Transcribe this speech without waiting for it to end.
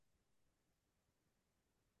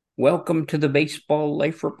Welcome to the Baseball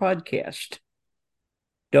Lifer podcast.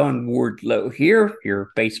 Don Wardlow here,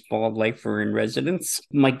 your baseball lifer in residence.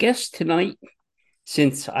 My guest tonight,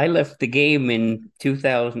 since I left the game in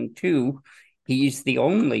 2002, he's the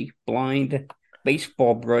only blind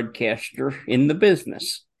baseball broadcaster in the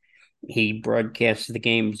business. He broadcasts the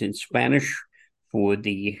games in Spanish for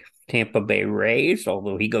the Tampa Bay Rays,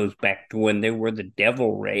 although he goes back to when they were the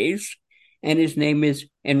Devil Rays. And his name is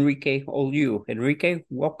Enrique Oliu. Enrique,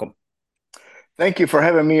 welcome. Thank you for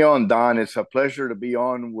having me on, Don. It's a pleasure to be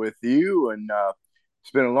on with you, and it's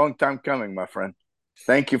been a long time coming, my friend.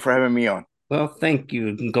 Thank you for having me on. Well, thank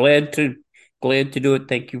you. Glad to do it.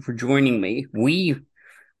 Thank you for joining me. We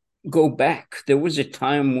go back. There was a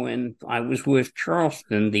time when I was with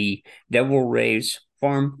Charleston, the Devil Rays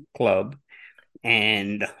Farm Club,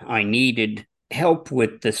 and I needed help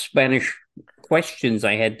with the Spanish questions.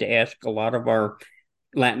 I had to ask a lot of our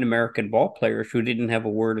Latin American ball players who didn't have a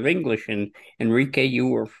word of English. And Enrique, you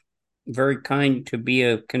were very kind to be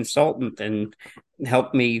a consultant and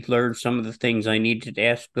help me learn some of the things I needed to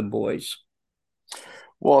ask the boys.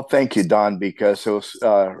 Well, thank you, Don, because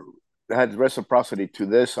it had reciprocity to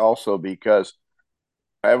this also because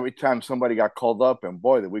every time somebody got called up, and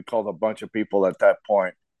boy, did we called a bunch of people at that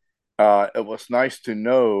point. It was nice to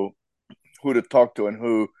know who to talk to and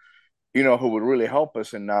who would really help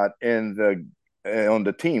us and not in the on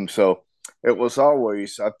the team. So it was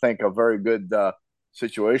always, I think, a very good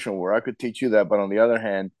situation where I could teach you that, but on the other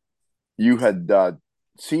hand, you had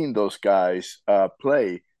seen those guys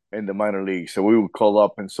play in the minor leagues, so we would call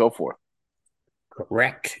up and so forth.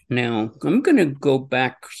 Correct. Now I'm going to go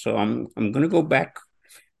back. I'm going to go back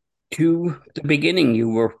to the beginning. You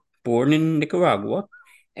were born in Nicaragua,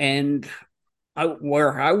 and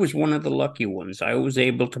where I was one of the lucky ones. I was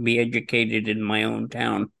able to be educated in my own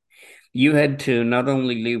town. You had to not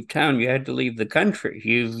only leave town, you had to leave the country.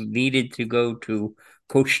 You needed to go to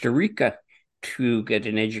Costa Rica to get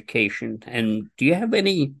an education. And do you have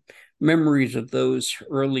any memories of those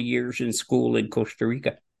early years in school in Costa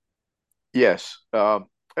Rica? Yes,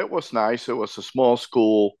 it was nice. It was a small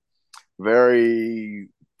school, very,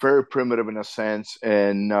 very primitive in a sense,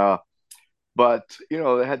 and but they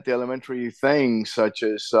had the elementary things such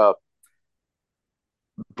as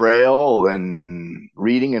Braille and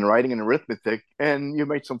reading and writing and arithmetic, and you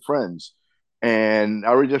made some friends. And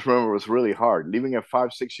I just remember it was really hard. Leaving at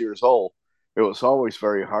 5, 6 years old, it was always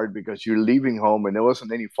very hard because you're leaving home and there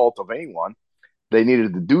wasn't any fault of anyone. They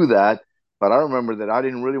needed to do that. But I remember that I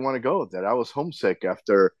didn't really want to go, that I was homesick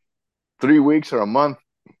after 3 weeks or a month.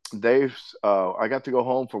 I got to go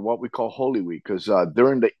home for what we call Holy Week because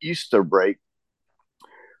during the Easter break,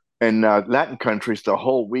 in Latin countries, the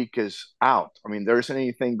whole week is out. I mean, there isn't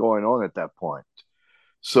anything going on at that point.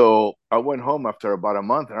 So I went home after about a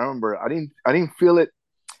month, and I remember I didn't feel it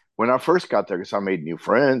when I first got there because I made new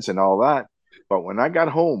friends and all that. But when I got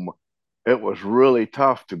home, it was really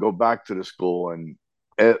tough to go back to the school, and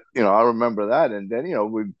I remember that. And then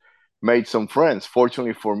we made some friends.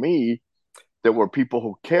 Fortunately for me, there were people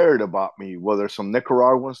who cared about me. Whether some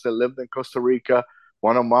Nicaraguans that lived in Costa Rica,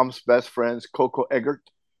 one of Mom's best friends, Coco Eggert,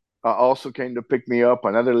 also came to pick me up.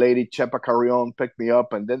 Another lady, Chepa Carrion, picked me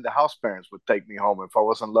up, and then the house parents would take me home if I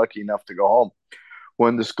wasn't lucky enough to go home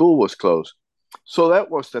when the school was closed. So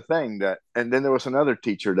that was the thing and then there was another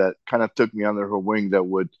teacher that kind of took me under her wing that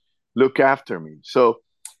would look after me. So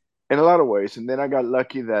in a lot of ways, and then I got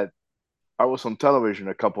lucky that I was on television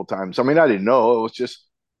a couple times. I mean, I didn't know it was just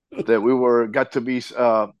that we were got to be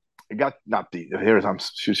got not the here's I'm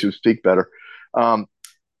should speak better. Um,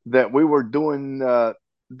 that we were doing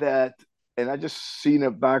that, and I just seen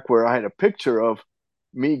it back where I had a picture of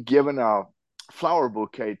me giving a flower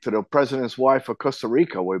bouquet to the president's wife of Costa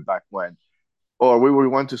Rica way back when. Or we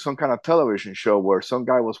went to some kind of television show where some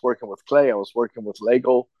guy was working with clay, I was working with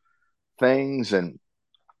Lego things, and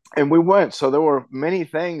we went. So there were many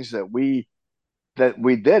things that we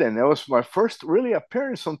did, and it was my first really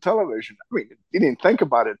appearance on television. I mean, you didn't think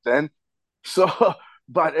about it then, so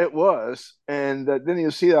but it was. And then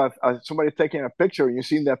you see somebody taking a picture, and you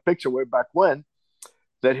seen that picture way back when.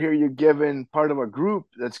 That here you're giving part of a group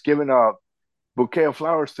that's giving a bouquet of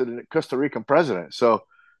flowers to the Costa Rican president. So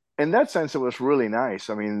in that sense, it was really nice.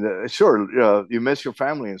 I mean, sure, you miss your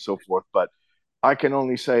family and so forth, but I can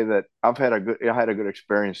only say that I had a good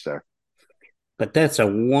experience there. But that's a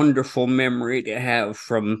wonderful memory to have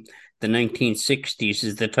from the 1960s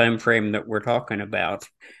is the time frame that we're talking about.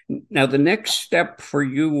 Now, the next step for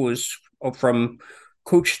you was from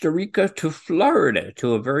Costa Rica to Florida,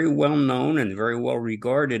 to a very well-known and very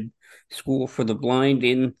well-regarded school for the blind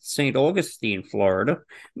in St. Augustine, Florida.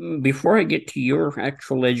 Before I get to your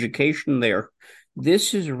actual education there,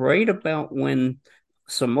 This is right about when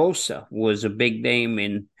samosa was a big name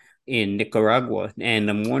in Nicaragua, and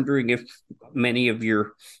I'm wondering if many of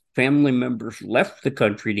your family members left the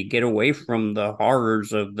country to get away from the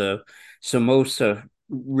horrors of the samosa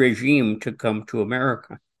regime to come to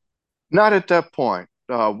America. Not at that point.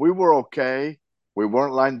 We were okay. We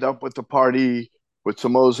weren't lined up with the party with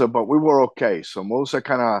Somoza, but we were okay. Somoza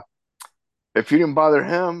kind of, if you didn't bother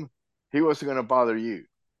him, he wasn't going to bother you.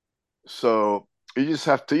 So you just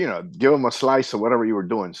have to, give him a slice of whatever you were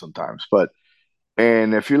doing sometimes.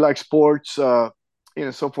 And if you like sports, so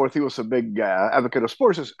forth, he was a big advocate of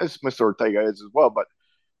sports, as Mr. Ortega is as well. But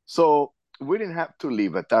so we didn't have to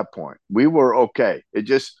leave at that point. We were okay. It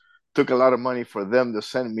just took a lot of money for them to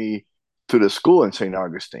send me to the school in St.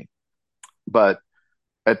 Augustine. But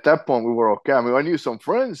at that point, we were okay. I mean, I knew some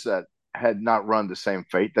friends that had not run the same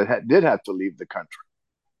fate that did have to leave the country,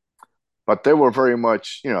 but they were very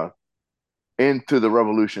much, into the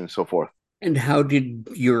revolution and so forth. And how did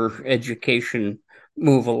your education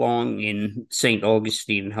move along in St.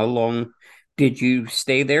 Augustine? How long did you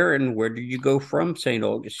stay there, and where did you go from St.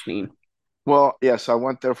 Augustine? Well, yes, I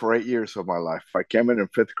went there for 8 years of my life. I came in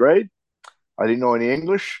fifth grade. I didn't know any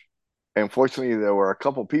English. And fortunately, there were a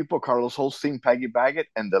couple people, Carlos Holstein, Peggy Baggett,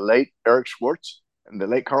 and the late Eric Schwartz, and the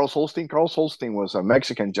late Carlos Holstein. Carlos Holstein was a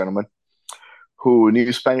Mexican gentleman who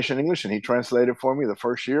knew Spanish and English, and he translated for me the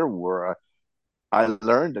first year where I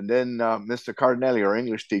learned. And then Mr. Cardinelli, our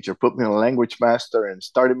English teacher, put me on a language master and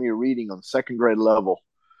started me reading on second grade level.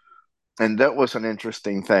 And that was an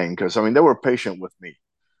interesting thing because, I mean, they were patient with me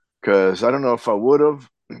because I don't know if I would have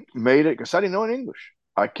made it because I didn't know any English.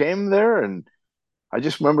 I came there and I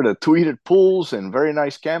just remember the two heated pools and very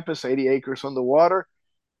nice campus, 80 acres on the water.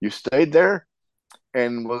 You stayed there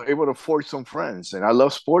and was able to forge some friends. And I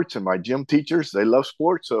love sports, and my gym teachers, they love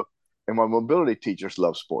sports. So, and my mobility teachers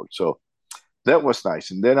love sports. So that was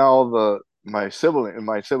nice. And then all my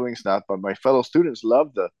siblings not, but my fellow students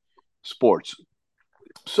loved the sports.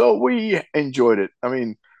 So we enjoyed it. I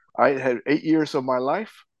mean, I had 8 years of my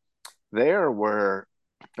life there where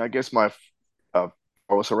I guess uh, I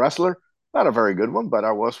was a wrestler, not a very good one, but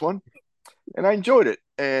I was one, and I enjoyed it.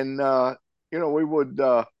 And we would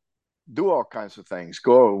do all kinds of things,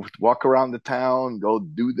 go walk around the town, go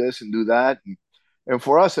do this and do that. And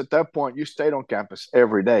for us at that point, you stayed on campus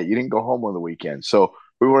every day. You didn't go home on the weekend, so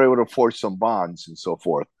we were able to forge some bonds and so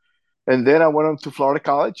forth. And then I went on to Florida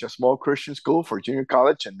College, a small Christian school for junior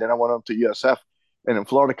college. And then I went on to USF. And in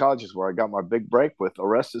Florida College is where I got my big break with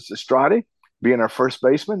Orestes Estrada, being our first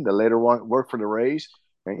baseman. The later one worked for the Rays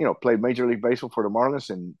and, played Major League Baseball for the Marlins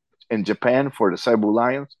and in Japan for the Cebu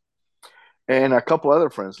Lions. And a couple other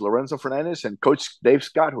friends, Lorenzo Fernandez and Coach Dave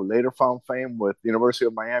Scott, who later found fame with the University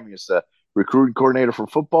of Miami as the recruiting coordinator for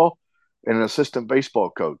football and an assistant baseball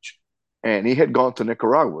coach. And he had gone to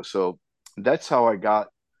Nicaragua. So that's how I got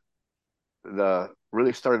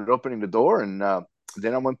really started opening the door, and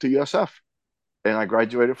then I went to USF, and I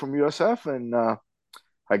graduated from USF, and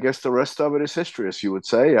I guess the rest of it is history, as you would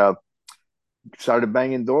say. Started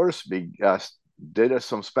banging doors, did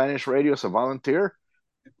some Spanish radio as a volunteer,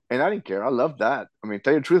 and I didn't care. I loved that. I mean,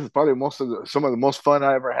 tell you the truth, it's probably some of the most fun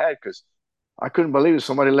I ever had because I couldn't believe it.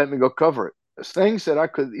 Somebody let me go cover it. It's things that I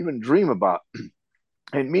could even dream about,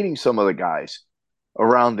 and meeting some of the guys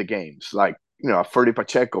around the games, like Ferdy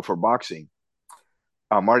Pacheco for boxing,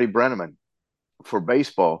 Marty Brenneman for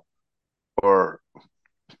baseball, or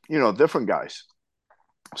different guys.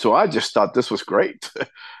 So I just thought this was great.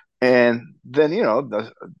 And then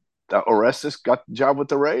the Orestes got the job with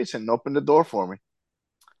the Rays and opened the door for me.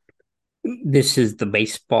 This is the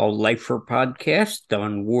Baseball Lifer podcast.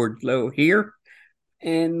 Don Wardlow here.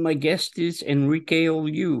 And my guest is Enrique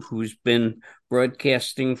Oliu, who's been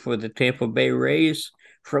broadcasting for the Tampa Bay Rays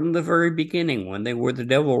from the very beginning when they were the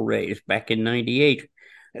Devil Rays back in '98.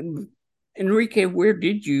 Enrique, where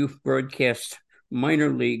did you broadcast minor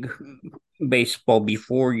league baseball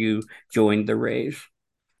before you joined the Rays?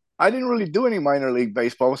 I didn't really do any minor league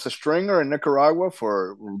baseball. I was a stringer in Nicaragua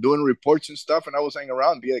for doing reports and stuff, and I was hanging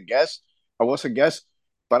around, be a guest. I was a guest,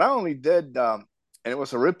 but I only did, and it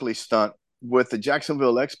was a Ripley stunt with the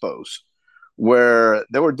Jacksonville Expos, where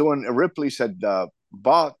they were doing, Ripley's had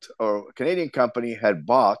bought, or a Canadian company had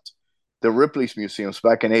bought the Ripley's museums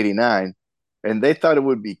back in '89, and they thought it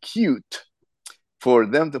would be cute for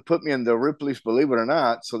them to put me in the Ripley's, believe it or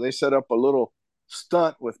not. So they set up a little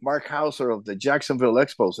stunt with Mark Hauser of the Jacksonville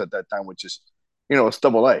Expos at that time, which is, it's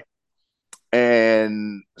double A.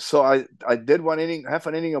 And so I did one inning, half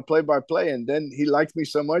an inning of play by play. And then he liked me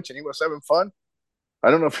so much and he was having fun.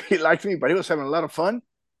 I don't know if he liked me, but he was having a lot of fun.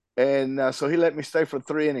 And so he let me stay for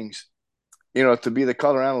 3 innings. to be the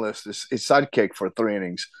color analyst, his sidekick for 3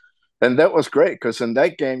 innings. And that was great because in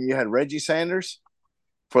that game, you had Reggie Sanders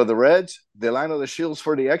for the Reds, Delano the Shields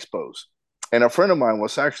for the Expos. And a friend of mine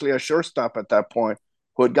was actually a shortstop at that point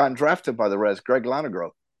who had gotten drafted by the Reds, Greg Lonegro.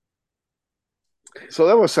 So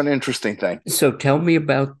that was an interesting thing. So tell me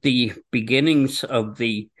about the beginnings of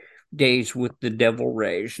the days with the Devil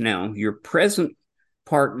Rays. Now, your present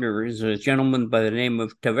partner is a gentleman by the name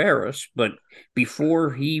of Tavares, but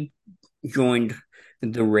before he joined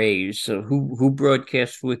the Rays, who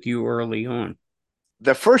broadcast with you early on?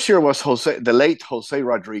 The first year was the late Jose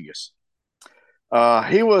Rodriguez.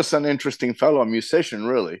 He was an interesting fellow, a musician,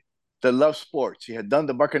 really, that loved sports. He had done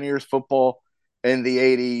the Buccaneers football in the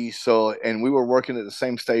 80s. And we were working at the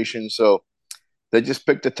same station. So they just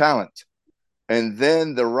picked the talent. And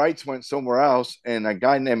then the rights went somewhere else. And a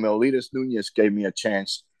guy named Elidas Nunez gave me a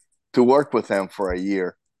chance to work with him for a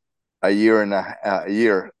year.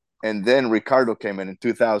 And then Ricardo came in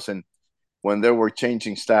 2000 when they were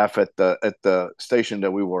changing staff at the station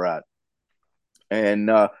that we were at. And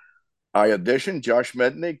I auditioned Josh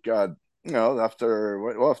Mednick.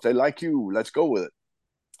 If they like you, let's go with it.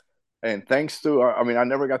 And thanks to, I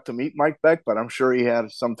never got to meet Mike Beck, but I'm sure he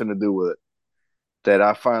had something to do with it that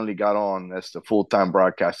I finally got on as the full time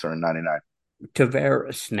broadcaster in '99.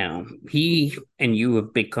 Tavares now. He and you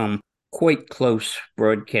have become quite close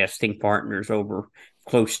broadcasting partners over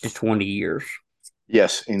close to 20 years.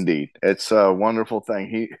 Yes, indeed. It's a wonderful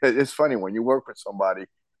thing. It's funny when you work with somebody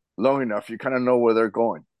long enough, you kind of know where they're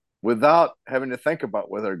going without having to think about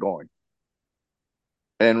where they're going.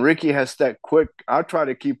 And Ricky has that quick. I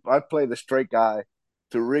play the straight guy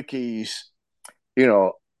to Ricky's, you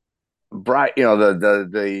know, bright,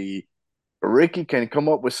 the Ricky can come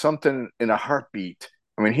up with something in a heartbeat.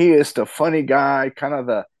 I mean, he is the funny guy, kind of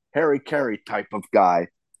the Harry Carey type of guy,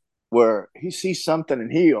 where he sees something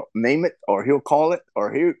and he'll name it or he'll call it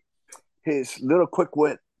or his little quick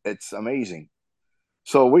wit. It's amazing.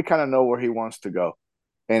 So we kind of know where he wants to go,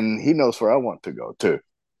 and he knows where I want to go too.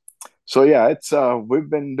 So yeah, it's we've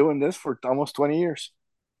been doing this for almost 20 years.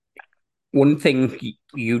 One thing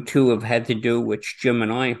you two have had to do, which Jim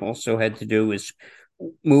and I also had to do, is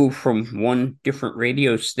move from one different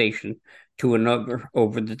radio station to another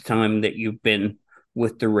over the time that you've been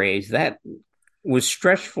with the Rays. That was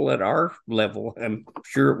stressful at our level. I'm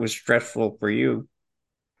sure it was stressful for you.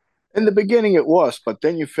 In the beginning, it was, but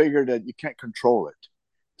then you figure that you can't control it.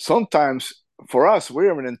 Sometimes for us, we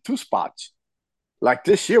were in two spots. Like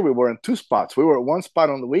this year, we were in two spots. We were at one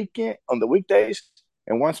spot on the weekend, on the weekdays,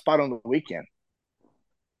 and one spot on the weekend.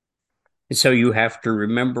 So you have to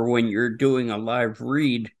remember when you're doing a live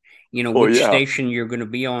read, Oh which yeah, station you're going to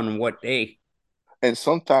be on what day. and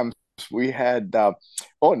sometimes we had.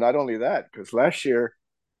 Not only that, because last year,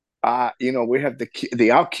 we have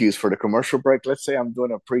the out cues for the commercial break. Let's say I'm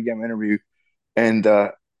doing a pregame interview, and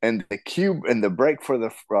the cue and the break for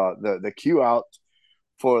the cue out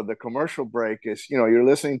for the commercial break is you're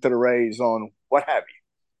listening to the Rays on what have you.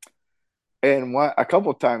 And a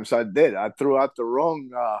couple of times I threw out the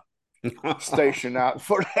wrong station out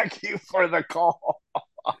for the cue for the call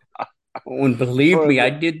And believe for me,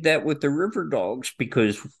 I the. did that with the River Dogs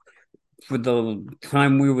because for the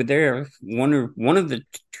time we were there, one of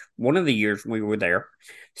the years we were there,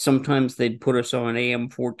 sometimes they'd put us on AM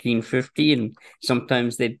 1450 and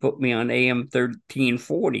sometimes they'd put me on AM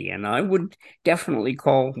 1340, and I would definitely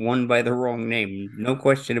call one by the wrong name, no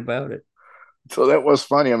question about it. So that was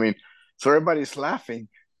funny. I mean, so everybody's laughing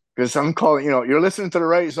because I'm calling. You're listening to the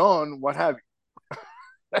Rays on what have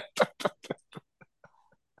you,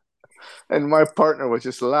 and my partner was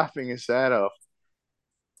just laughing his head off.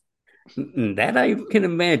 That I can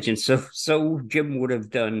imagine. So Jim would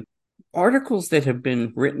have done. Articles that have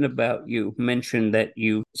been written about you mention that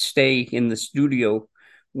you stay in the studio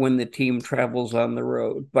when the team travels on the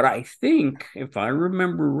road. But I think, if I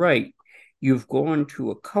remember right, you've gone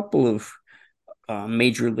to a couple of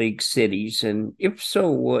major league cities. And if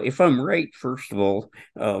so, if I'm right, first of all,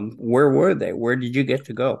 where were they? Where did you get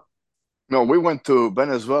to go? No, we went to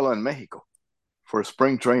Venezuela and Mexico for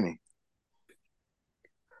spring training.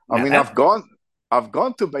 I Now mean, that I've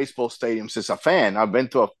gone to baseball stadiums as a fan. I've been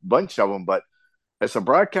to a bunch of them, but as a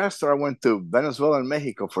broadcaster, I went to Venezuela and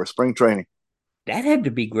Mexico for spring training. that had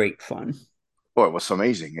to be great fun. Boy, it was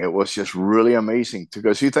amazing. It was just really amazing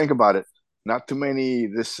because you think about it, not too many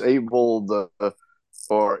disabled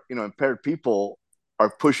or impaired people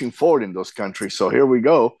are pushing forward in those countries. So here we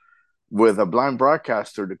go with a blind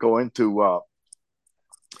broadcaster to go into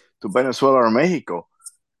to Venezuela or Mexico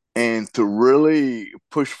and to really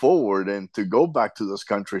push forward and to go back to those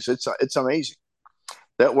countries. It's amazing.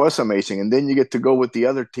 That was amazing. And then you get to go with the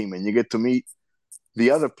other team and you get to meet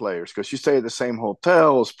the other players because you stay at the same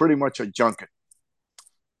hotel. It's pretty much a junket.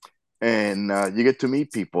 And you get to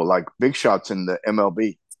meet people like big shots in the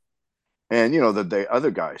MLB and, the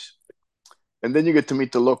other guys. And then you get to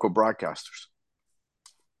meet the local broadcasters.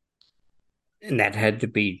 And that had to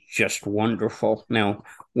be just wonderful. Now,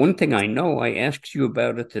 one thing I know I asked you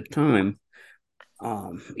about at the time,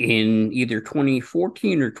 in either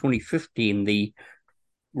 2014 or 2015, the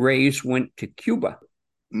Rays went to Cuba.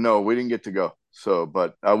 No, we didn't get to go. So,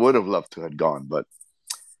 but I would have loved to have gone, but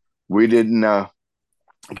we didn't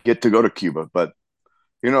get to go to Cuba. But,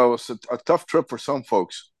 it was a tough trip for some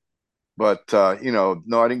folks. But,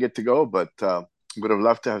 no, I didn't get to go, but would have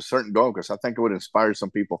loved to have certain go because I think it would inspire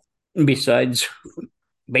some people. Besides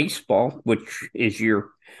baseball, which is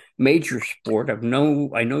your major sport, I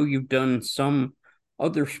know you've done some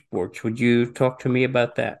other sports. Would you talk to me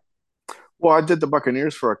about that? Well, I did the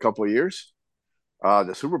Buccaneers for a couple of years.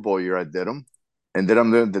 The Super Bowl year, I did them, and did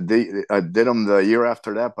them I did them the year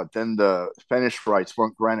after that. But then the Spanish rights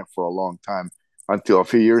weren't granted for a long time until a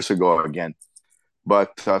few years ago again.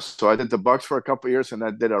 But so I did the Bucks for a couple of years, and I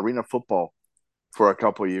did arena football for a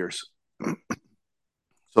couple of years.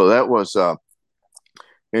 So that was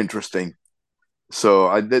interesting. So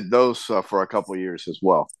I did those for a couple of years as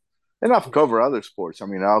well. And I've covered other sports. I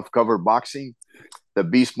mean, I've covered boxing, the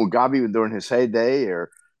Beast Mugabe during his heyday, or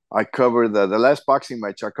I covered the last boxing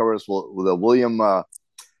match I covered was the William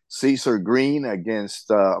Cesar Green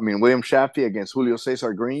William Shafi against Julio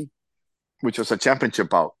Cesar Green, which was a championship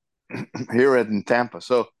bout here in Tampa.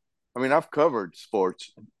 So, I mean, I've covered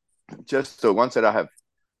sports, just the ones that I have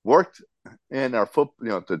worked in our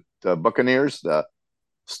the Buccaneers, the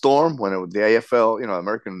Storm, when it was the AFL,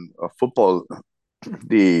 American football,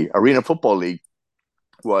 the Arena Football League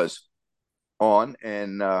was on,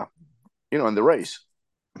 and in the race.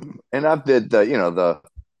 And I did the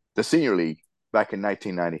senior league back in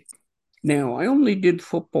 1990. Now, I only did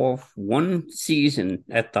football one season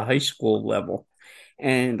at the high school level,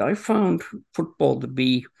 and I found football to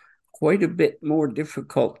be quite a bit more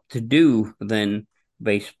difficult to do than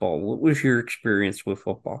baseball. What was your experience with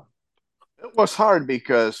football? It was hard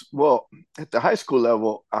because, well, at the high school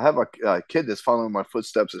level, I have a kid that's following my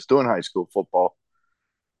footsteps that's doing high school football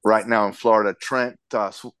right now in Florida, Trent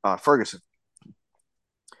Ferguson,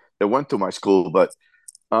 that went to my school. But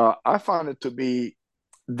I found it to be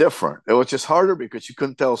different. It was just harder because you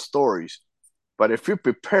couldn't tell stories. But if you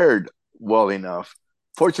prepared well enough,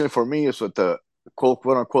 fortunately for me, it's with the quote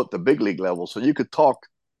unquote the big league level, so you could talk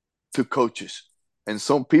to coaches, and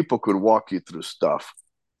some people could walk you through stuff.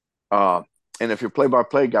 Uh, and if your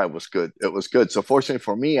play-by-play guy was good, it was good. So fortunately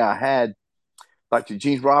for me, I had like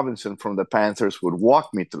Gene Robinson from the Panthers would walk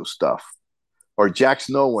me through stuff, or Jack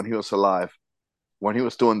Snow when he was alive, when he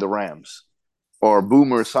was doing the Rams, or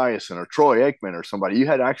Boomer Esiason, or Troy Aikman, or somebody. You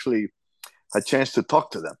had actually a chance to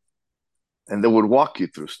talk to them, and they would walk you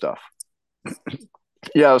through stuff.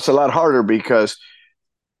 Yeah, it's a lot harder because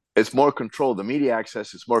it's more control. The media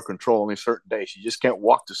access is more control only certain days. You just can't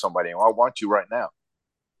walk to somebody and I want you right now.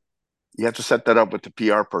 You have to set that up with the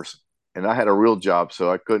PR person. And I had a real job,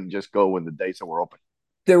 so I couldn't just go when the dates that were open.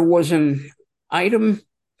 There was an item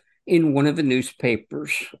in one of the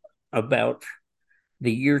newspapers about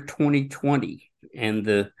the year 2020 and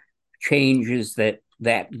the changes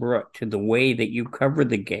that brought to the way that you cover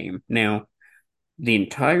the game. Now, the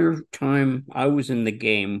entire time I was in the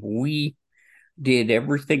game, we did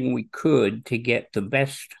everything we could to get the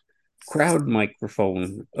best crowd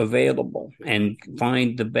microphone available and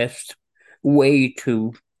find the best way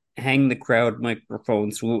to hang the crowd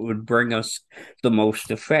microphone so it would bring us the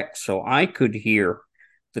most effect so I could hear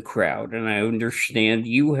the crowd. And I understand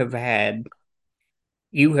you have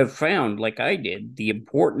found, like I did, the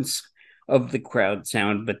importance of the crowd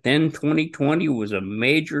sound, but then 2020 was a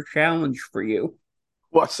major challenge for you.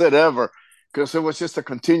 What's it ever? Because it was just a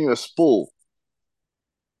continuous spool.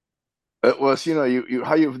 It was, you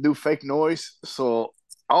how you do fake noise. So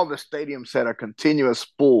all the stadiums had a continuous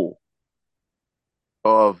spool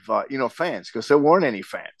of fans because there weren't any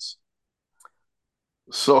fans.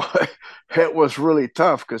 So it was really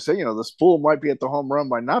tough because the spool might be at the home run,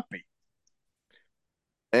 might not be.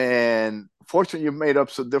 And fortunately, you made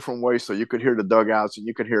up some different ways so you could hear the dugouts and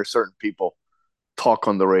you could hear certain people talk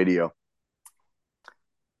on the radio.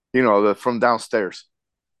 From downstairs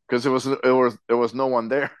because there was no one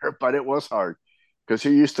there, but it was hard because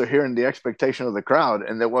you're used to hearing the expectation of the crowd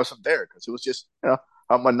and there wasn't there because it was just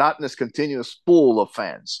a monotonous, continuous spool of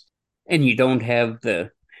fans. And you don't have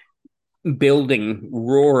the building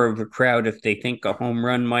roar of a crowd if they think a home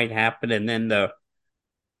run might happen, and then the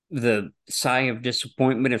the sigh of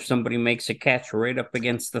disappointment if somebody makes a catch right up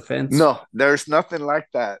against the fence. No, there's nothing like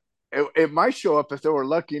that. It might show up if they were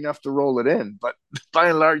lucky enough to roll it in, but by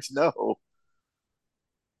and large, no.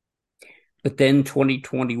 But then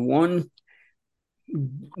 2021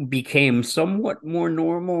 became somewhat more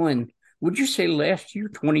normal. And would you say last year,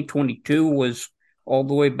 2022, was all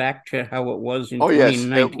the way back to how it was in Oh yes,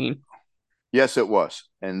 2019? yes it was,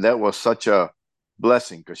 and that was such a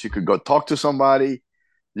blessing because you could go talk to somebody,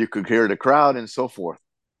 you could hear the crowd, and so forth.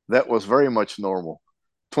 That was very much normal.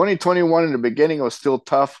 2021 in the beginning was still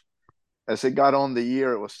tough. As it got on the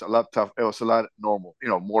year, it was a lot tough. It was a lot normal,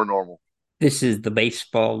 more normal. This is the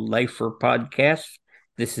Baseball Lifer podcast.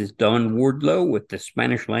 This is Don Wardlow with the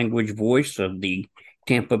Spanish language voice of the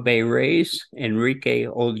Tampa Bay Rays, Enrique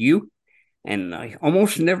Oliu. And I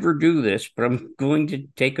almost never do this, but I'm going to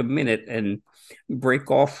take a minute and break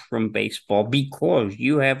off from baseball because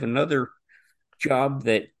you have another job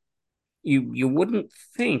that you wouldn't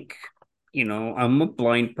think. I'm a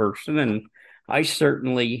blind person, and I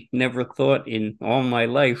certainly never thought in all my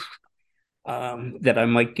life that I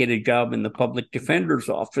might get a job in the public defender's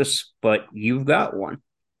office, but you've got one.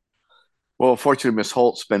 Well, fortunately, Miss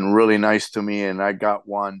Holt's been really nice to me, and I got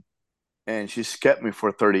one, and she's kept me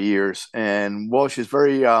for 30 years. And well, she's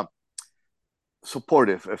very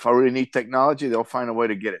supportive. If I really need technology, they'll find a way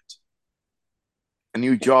to get it. A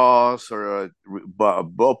new JAWS or a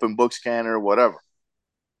open book scanner, whatever.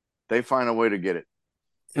 They find a way to get it.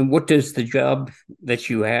 And what does the job that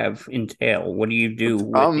you have entail? What do you do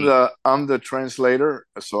with I'm the the translator,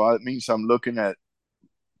 so that means I'm looking at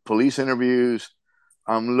police interviews.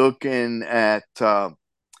 I'm looking at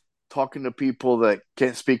talking to people that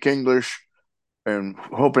can't speak English and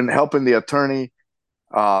helping the attorney.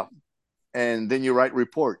 Uh, and then you write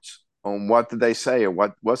reports on what did they say or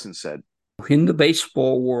what wasn't said. in the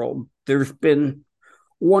baseball world? There's been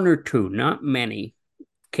one or two, not many,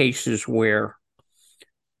 cases where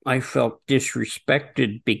I felt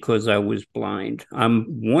disrespected because I was blind. I'm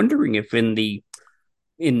wondering if in the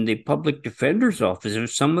public defender's office,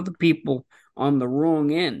 if some of the people on the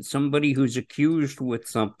wrong end, somebody who's accused with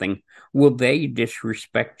something, will they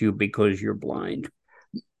disrespect you because you're blind?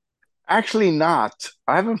 Actually, not.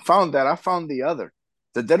 I haven't found that. I found the other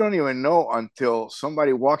that they don't even know until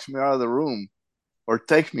somebody walks me out of the room or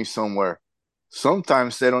takes me somewhere.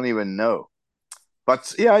 Sometimes they don't even know.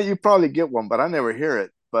 But yeah, you probably get one, but I never hear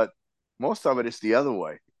it. But most of it is the other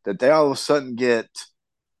way that they all of a sudden get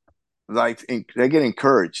they get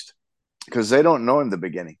encouraged because they don't know in the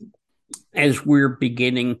beginning. As we're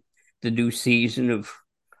beginning the new season of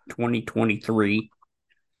 2023,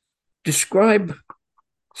 describe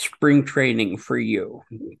spring training for you.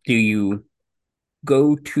 Do you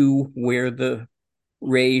go to where the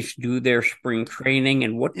Rays do their spring training,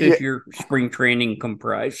 and what Yeah, does your spring training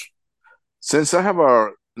comprise? since I have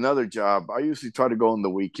another job, I usually try to go on the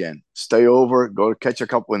weekend, stay over, go to catch a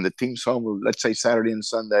couple when the team's home, let's say Saturday and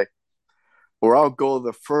Sunday, or I'll go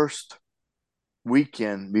the first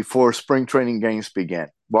weekend before spring training games begin.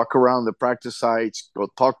 Walk around the practice sites, go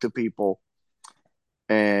talk to people,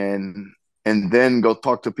 and and then go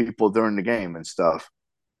talk to people during the game and stuff.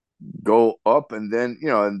 Go up and then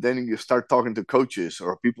and then you start talking to coaches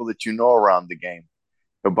or people that you know around the game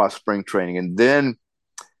about spring training, and then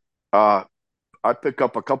uh, I pick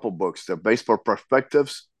up a couple books, the baseball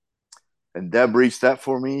perspectives, and Deb reads that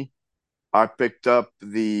for me. I pick up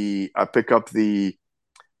the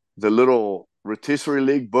little rotisserie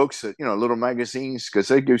league books, little magazines,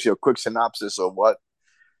 because it gives you a quick synopsis of what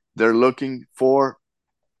they're looking for.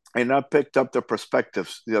 And I picked up the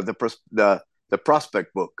perspectives, the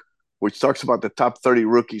prospect book, which talks about the top 30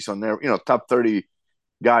 rookies on there, top 30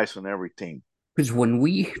 guys on every team. Because when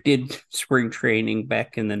we did spring training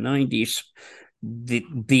back in the 90s,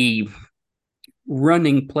 the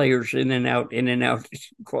running players in and out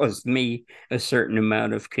caused me a certain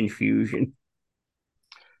amount of confusion.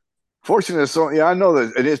 Fortunately, so yeah, I know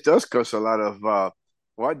that does cost a lot of.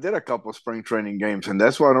 Well, I did a couple of spring training games, and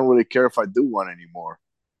that's why I don't really care if I do one anymore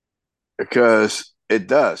because it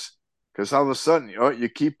does. Because all of a sudden, you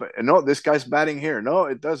keep no, this guy's batting here. No,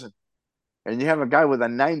 it doesn't. And you have a guy with a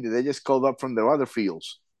 90 they just called up from the other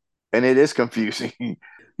fields, and it is confusing.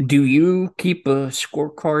 Do you keep a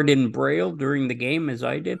scorecard in Braille during the game as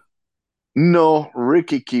I did? No,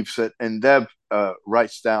 Ricky keeps it, and Deb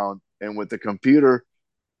writes down, and with the computer,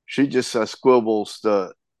 she just squibbles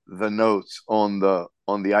the notes on the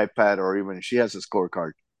iPad, or even she has a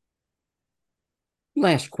scorecard.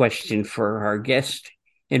 Last question for our guest,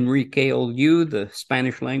 Enrique Oliu, the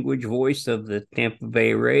Spanish language voice of the Tampa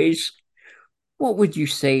Bay Rays. What would you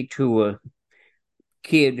say to a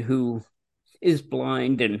kid who is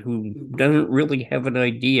blind and who doesn't really have an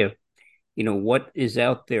idea, what is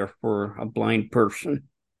out there for a blind person.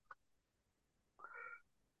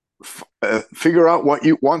 Figure out what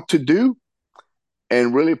you want to do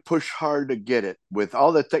and really push hard to get it. With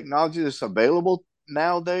all the technology that's available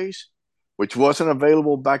nowadays, which wasn't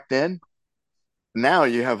available back then, now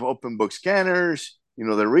you have open book scanners,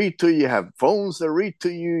 that read to you. You have phones that read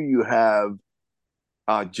to you. You have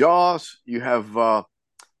JAWS. You have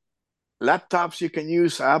laptops you can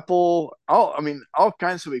use, Apple. All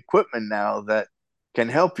kinds of equipment now that can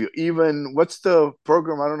help you. Even what's the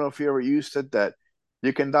program? I don't know if you ever used it. That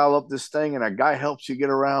you can dial up this thing and a guy helps you get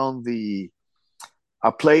around a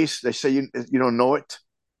place. They say you don't know it.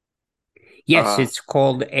 Yes, Uh, it's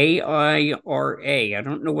called AIRA. I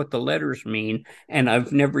don't know what the letters mean, and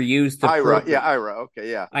I've never used the IRA, yeah, program. IRA.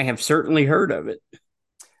 Okay, yeah. I have certainly heard of it.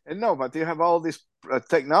 And no, but you have all this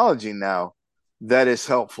technology now that is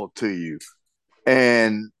helpful to you.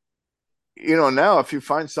 And now if you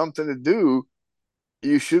find something to do,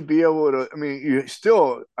 you should be able to. I mean, you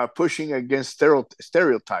still are pushing against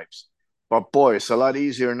stereotypes, but boy, it's a lot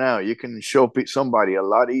easier now. You can show somebody a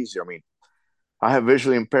lot easier. I mean, I have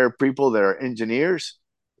visually impaired people that are engineers,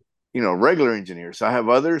 regular engineers. I have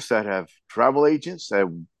others that have travel agents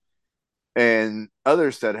and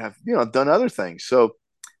others that have, done other things. So,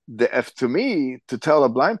 if to me, to tell a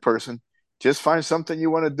blind person, just find something you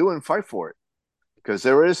want to do and fight for it, because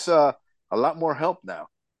there is a lot more help now,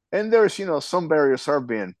 and there's, some barriers are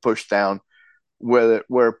being pushed down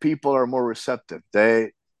where people are more receptive.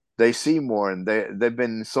 They see more, and they've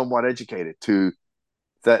been somewhat educated to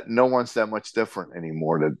that no one's that much different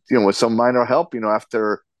anymore. That, with some minor help,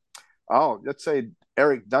 after, let's say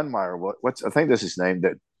Eric Dunmeyer, what's I think that's his name,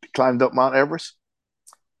 that climbed up Mount Everest.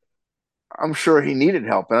 I'm sure he needed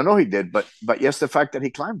help, and I know he did. But yes, the fact that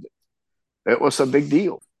he climbed it was a big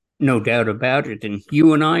deal. No doubt about it. And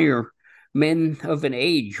you and I are men of an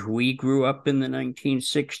age. We grew up in the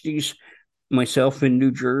 1960s, myself in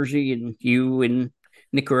New Jersey, and you in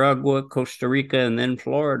Nicaragua, Costa Rica, and then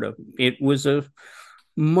Florida. It was a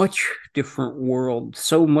much different world,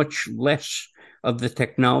 so much less of the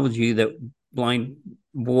technology that blind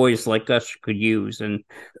boys like us could use, and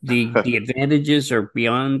the advantages are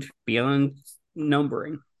beyond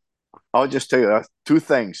numbering. I'll just tell you two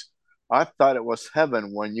things. I thought it was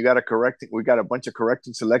heaven when you got a correcting. We got a bunch of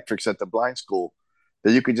correctings electrics at the blind school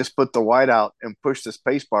that you could just put the white out and push the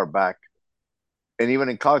space bar back. And even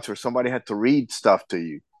in college, where somebody had to read stuff to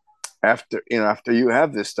you after you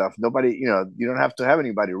have this stuff, nobody, you don't have to have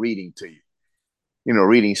anybody reading to you.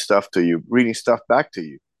 Reading stuff to you, reading stuff back to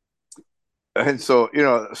you. And so,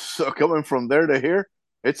 so coming from there to here,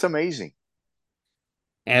 it's amazing.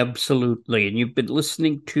 Absolutely. And you've been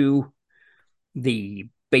listening to the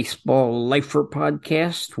Baseball Lifer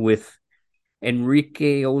podcast with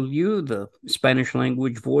Enrique Oliu, the Spanish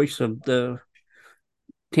language voice of the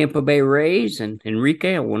Tampa Bay Rays. And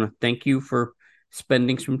Enrique, I want to thank you for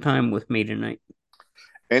spending some time with me tonight.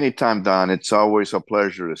 Anytime, Don. It's always a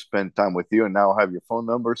pleasure to spend time with you. And now I have your phone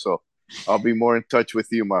number, so I'll be more in touch with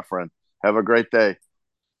you, my friend. Have a great day.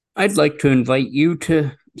 I'd like to invite you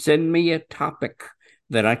to send me a topic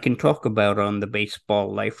that I can talk about on the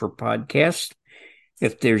Baseball Lifer podcast.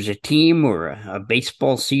 If there's a team or a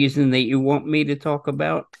baseball season that you want me to talk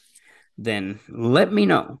about, then let me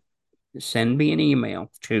know. Send me an email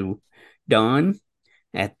to Don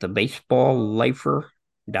at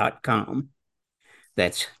thebaseballlifer.com.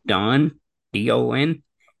 That's Don, DON,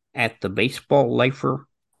 at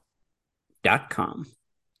thebaseballlifer.com.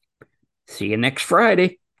 See you next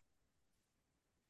Friday.